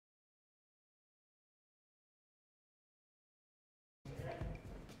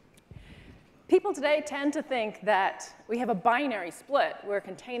People today tend to think that we have a binary split where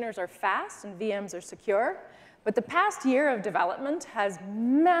containers are fast and VMs are secure. But the past year of development has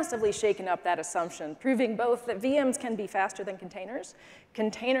massively shaken up that assumption, proving both that VMs can be faster than containers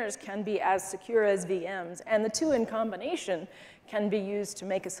can be as secure as VMs, and the two in combination can be used to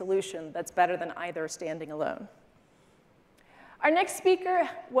make a solution that's better than either standing alone. Our next speaker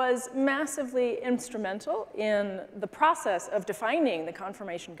was massively instrumental in the process of defining the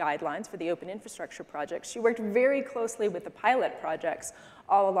confirmation guidelines for the open infrastructure projects. She worked very closely with the pilot projects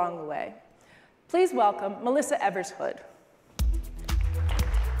all along the way. Please welcome Melissa Evers-Hood.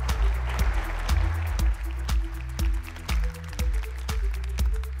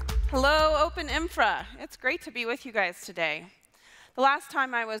 Hello, Open Infra. It's great to be with you guys today. The last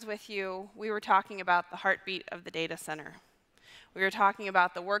time I was with you, we were talking about the heartbeat of the data center. We were talking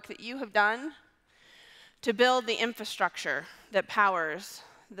about the work that you have done to build the infrastructure that powers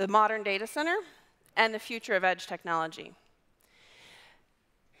the modern data center and the future of edge technology.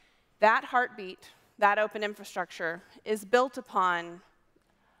 That heartbeat, that open infrastructure, is built upon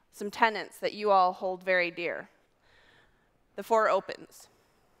some tenets that you all hold very dear, the 4 opens.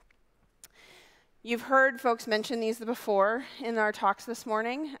 You've heard folks mention these before in our talks this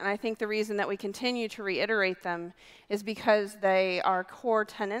morning, and I think the reason that we continue to reiterate them is because they are core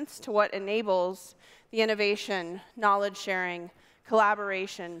tenets to what enables the innovation, knowledge sharing,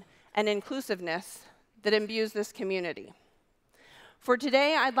 collaboration, and inclusiveness that imbues this community. For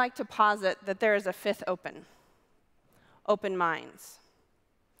today, I'd like to posit that there is a 5th open, open minds.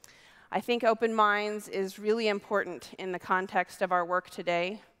 I think open minds is really important in the context of our work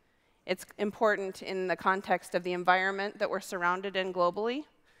today. It's important in the context of the environment that we're surrounded in globally.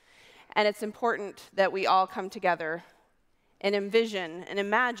 And it's important that we all come together and envision and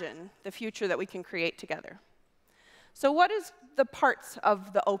imagine the future that we can create together. So what is the parts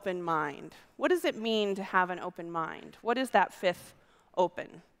of the open mind? What does it mean to have an open mind? What is that 5th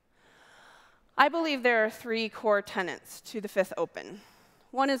open? I believe there are 3 core tenets to the 5th open.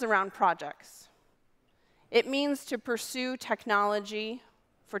 One is around projects. It means to pursue technology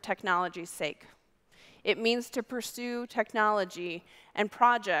for technology's sake. It means to pursue technology and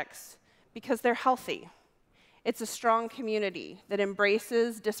projects because they're healthy. It's a strong community that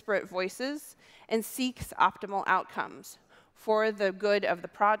embraces disparate voices and seeks optimal outcomes for the good of the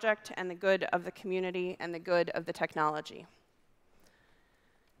project and the good of the community and the good of the technology.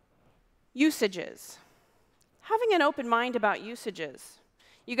 Usages. Having an open mind about usages.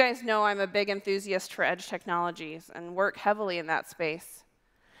 You guys know I'm a big enthusiast for edge technologies and work heavily in that space.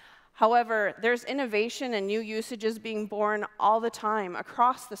 However, there's innovation and new usages being born all the time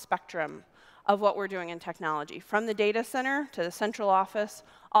across the spectrum of what we're doing in technology, from the data center to the central office,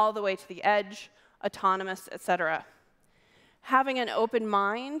 all the way to the edge, autonomous, et cetera. Having an open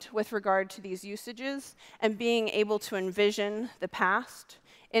mind with regard to these usages and being able to envision the past,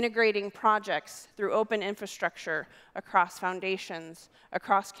 integrating projects through open infrastructure across foundations,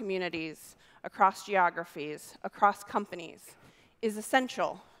 across communities, across geographies, across companies, is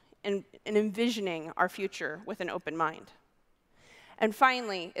essential in envisioning our future with an open mind. And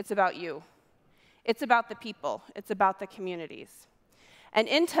finally, it's about you. It's about the people. It's about the communities. And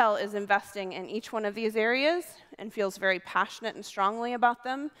Intel is investing in each one of these areas and feels very passionate and strongly about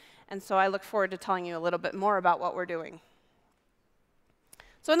them. And so I look forward to telling you a little bit more about what we're doing.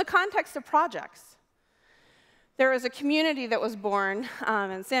 So in the context of projects, there was a community that was born,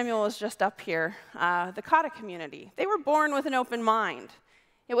 and Samuel was just up here, the Kata community. They were born with an open mind.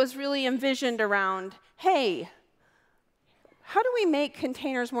 It was really envisioned around, hey, how do we make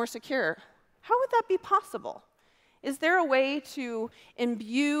containers more secure? How would that be possible? Is there a way to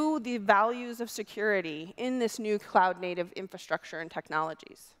imbue the values of security in this new cloud-native infrastructure and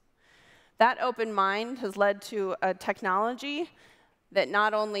technologies? That open mind has led to a technology that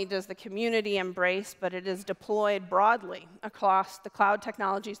not only does the community embrace, but it is deployed broadly across the cloud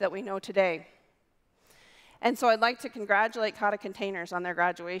technologies that we know today. And so I'd like to congratulate Kata Containers on their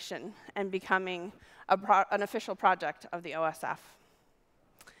graduation and becoming an official project of the OSF.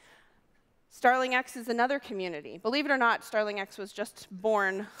 Starling X is another community. Believe it or not, Starling X was just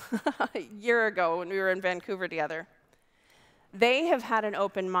born a year ago when we were in Vancouver together. They have had an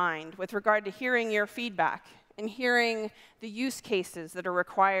open mind with regard to hearing your feedback and hearing the use cases that are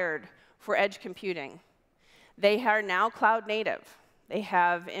required for edge computing. They are now cloud native. They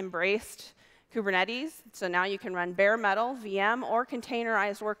have embraced Kubernetes, so now you can run bare metal, VM, or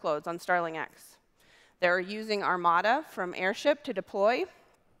containerized workloads on Starling X. They're using Armada from Airship to deploy,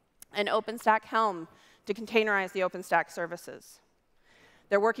 and OpenStack Helm to containerize the OpenStack services.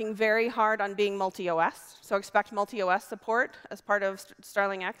 They're working very hard on being multi-OS, so expect multi-OS support as part of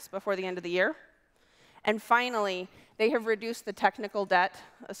Starling X before the end of the year. And finally, they have reduced the technical debt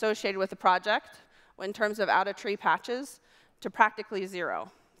associated with the project in terms of out-of-tree patches to practically 0.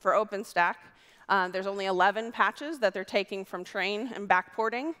 For OpenStack, there's only 11 patches that they're taking from train and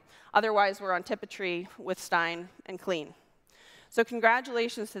backporting. Otherwise, we're on tip-a-tree with Stein and clean. So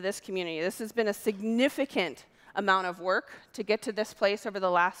congratulations to this community. This has been a significant amount of work to get to this place over the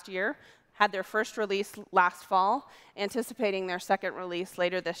last year. Had their first release last fall, anticipating their second release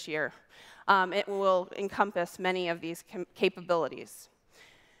later this year. It will encompass many of these capabilities.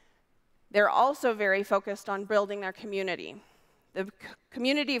 They're also very focused on building their community. The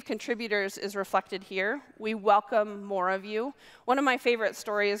community of contributors is reflected here. We welcome more of you. One of my favorite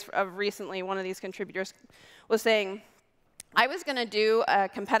stories of recently, one of these contributors was saying, I was going to do a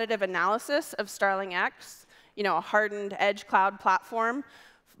competitive analysis of Starling X, a hardened edge cloud platform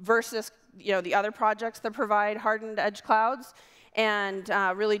versus the other projects that provide hardened edge clouds, and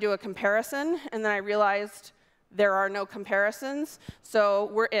really do a comparison. And then I realized there are no comparisons,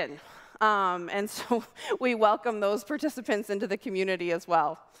 so we're in. And so we welcome those participants into the community as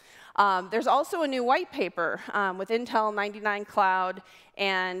well. There's also a new white paper with Intel 99 Cloud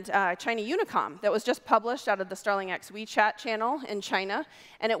and China Unicom that was just published out of the Starling X WeChat channel in China,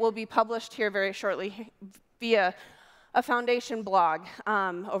 and it will be published here very shortly via a Foundation blog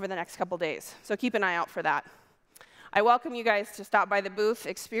over the next couple days. So keep an eye out for that. I welcome you guys to stop by the booth,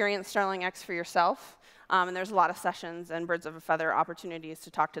 experience Starling X for yourself. And there's a lot of sessions and birds of a feather opportunities to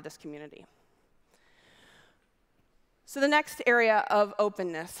talk to this community. So the next area of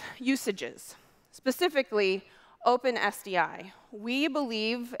openness, usages, specifically OpenSDI. We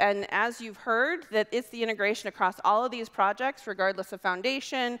believe, and as you've heard, that it's the integration across all of these projects, regardless of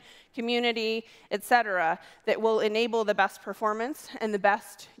foundation, community, et cetera, that will enable the best performance and the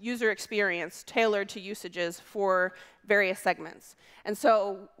best user experience tailored to usages for various segments. And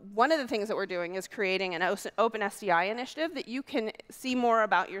so one of the things that we're doing is creating an OpenSDI initiative that you can see more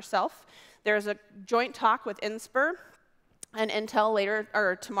about yourself. There's a joint talk with INSPIR and Intel later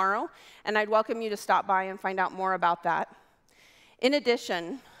or tomorrow, and I'd welcome you to stop by and find out more about that. In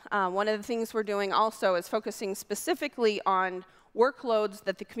addition, one of the things we're doing also is focusing specifically on workloads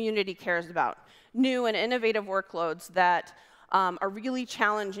that the community cares about, new and innovative workloads that are really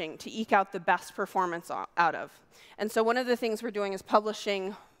challenging to eke out the best performance out of. And so one of the things we're doing is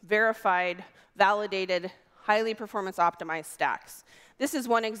publishing verified, validated, highly performance optimized stacks. This is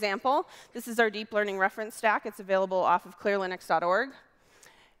one example. This is our deep learning reference stack. It's available off of clearlinux.org.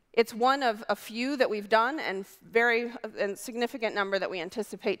 It's one of a few that we've done and a significant number that we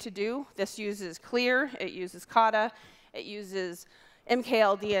anticipate to do. This uses Clear, it uses Kata, it uses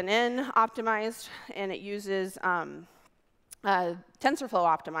MKLDNN optimized, and it uses TensorFlow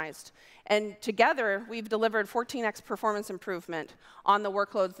optimized. And together, we've delivered 14x performance improvement on the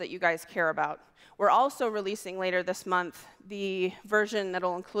workloads that you guys care about. We're also releasing later this month the version that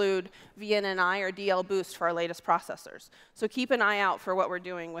will include VNNI or DL Boost for our latest processors. So keep an eye out for what we're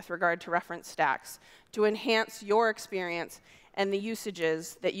doing with regard to reference stacks to enhance your experience and the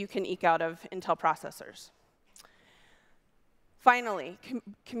usages that you can eke out of Intel processors. Finally,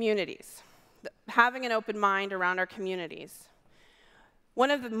 communities. Having an open mind around our communities. One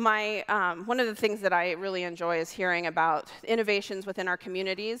of the things that I really enjoy is hearing about innovations within our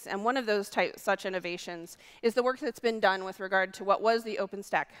communities, and one of those such innovations is the work that's been done with regard to what was the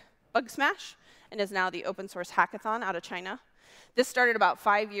OpenStack Bug Smash and is now the Open Source Hackathon out of China. This started about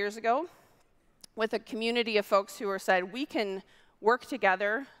 5 years ago with a community of folks who said, we can work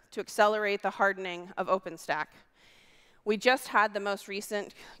together to accelerate the hardening of OpenStack. We just had the most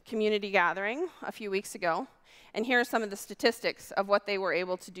recent community gathering a few weeks ago. And here are some of the statistics of what they were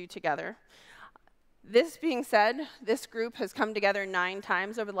able to do together. This being said, this group has come together 9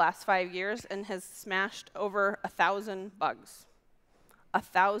 times over the last 5 years and has smashed over 1,000 bugs.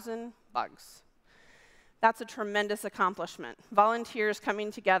 1,000 bugs. That's a tremendous accomplishment. Volunteers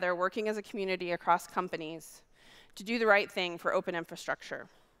coming together, working as a community across companies to do the right thing for open infrastructure.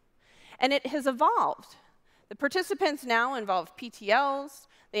 And it has evolved. The participants now involve PTLs.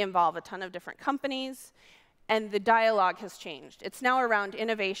 They involve a ton of different companies. And the dialogue has changed. It's now around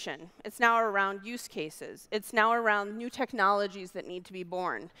innovation. It's now around use cases. It's now around new technologies that need to be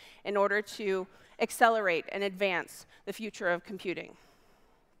born in order to accelerate and advance the future of computing.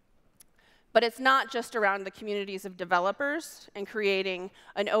 But it's not just around the communities of developers and creating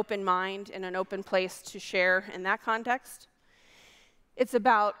an open mind and an open place to share in that context. It's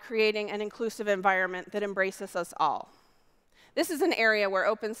about creating an inclusive environment that embraces us all. This is an area where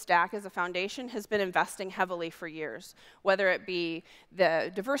OpenStack as a foundation has been investing heavily for years, whether it be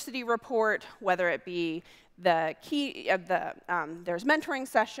the diversity report, whether it be there's mentoring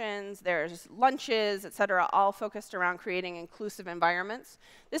sessions, there's lunches, et cetera, all focused around creating inclusive environments.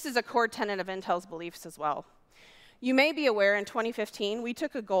 This is a core tenet of Intel's beliefs as well. You may be aware in 2015, we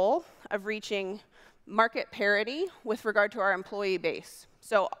took a goal of reaching market parity with regard to our employee base.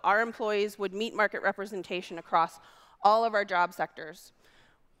 So our employees would meet market representation across all of our job sectors,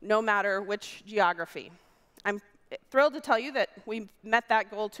 no matter which geography. I'm thrilled to tell you that we met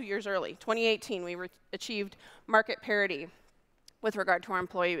that goal 2 years early. 2018, we achieved market parity with regard to our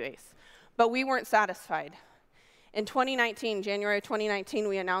employee base. But we weren't satisfied. In 2019, January 2019,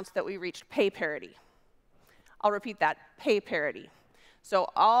 we announced that we reached pay parity. I'll repeat that, pay parity. So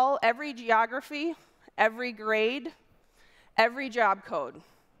every geography, every grade, every job code,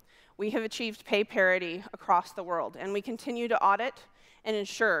 we have achieved pay parity across the world. And we continue to audit and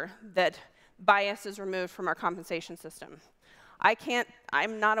ensure that bias is removed from our compensation system.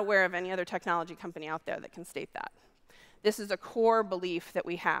 I'm not aware of any other technology company out there that can state that. This is a core belief that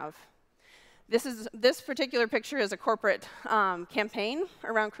we have. This particular picture is a corporate campaign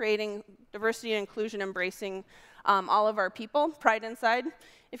around creating diversity and inclusion, embracing all of our people, Pride Inside.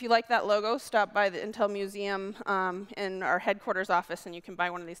 If you like that logo, stop by the Intel Museum in our headquarters office, and you can buy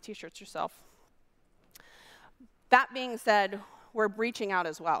one of these t-shirts yourself. That being said, we're reaching out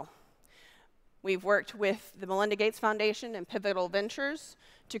as well. We've worked with the Melinda Gates Foundation and Pivotal Ventures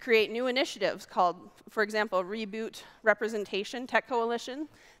to create new initiatives called, for example, Reboot Representation Tech Coalition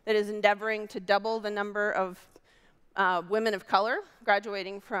that is endeavoring to double the number of women of color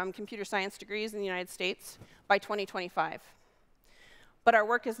graduating from computer science degrees in the United States by 2025. But our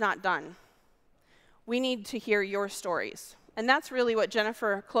work is not done. We need to hear your stories. And that's really what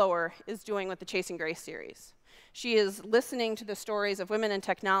Jennifer Clower is doing with the Chasing Grace series. She is listening to the stories of women in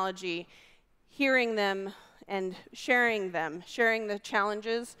technology, hearing them and sharing them, sharing the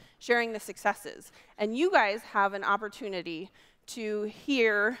challenges, sharing the successes. And you guys have an opportunity to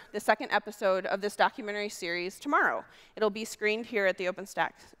hear the second episode of this documentary series tomorrow. It'll be screened here at the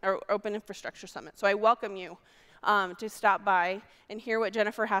OpenStack, or Open Infrastructure Summit. So I welcome you to stop by and hear what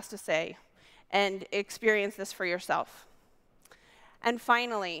Jennifer has to say and experience this for yourself. And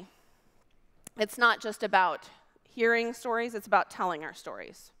finally, it's not just about hearing stories, it's about telling our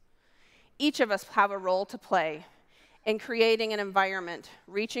stories. Each of us have a role to play in creating an environment,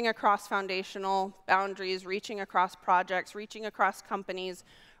 reaching across foundational boundaries, reaching across projects, reaching across companies,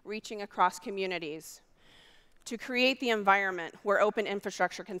 reaching across communities, to create the environment where open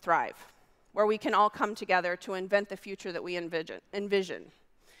infrastructure can thrive, where we can all come together to invent the future that we envision.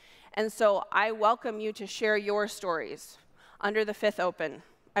 And so I welcome you to share your stories under the 5th Open.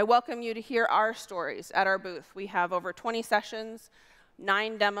 I welcome you to hear our stories at our booth. We have over 20 sessions,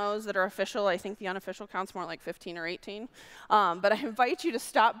 9 demos that are official. I think the unofficial count's more like 15 or 18. But I invite you to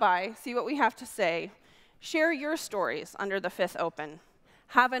stop by, see what we have to say, share your stories under the 5th Open,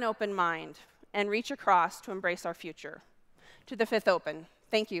 have an open mind, and reach across to embrace our future. To the 5th Open,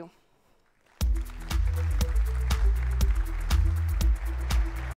 thank you.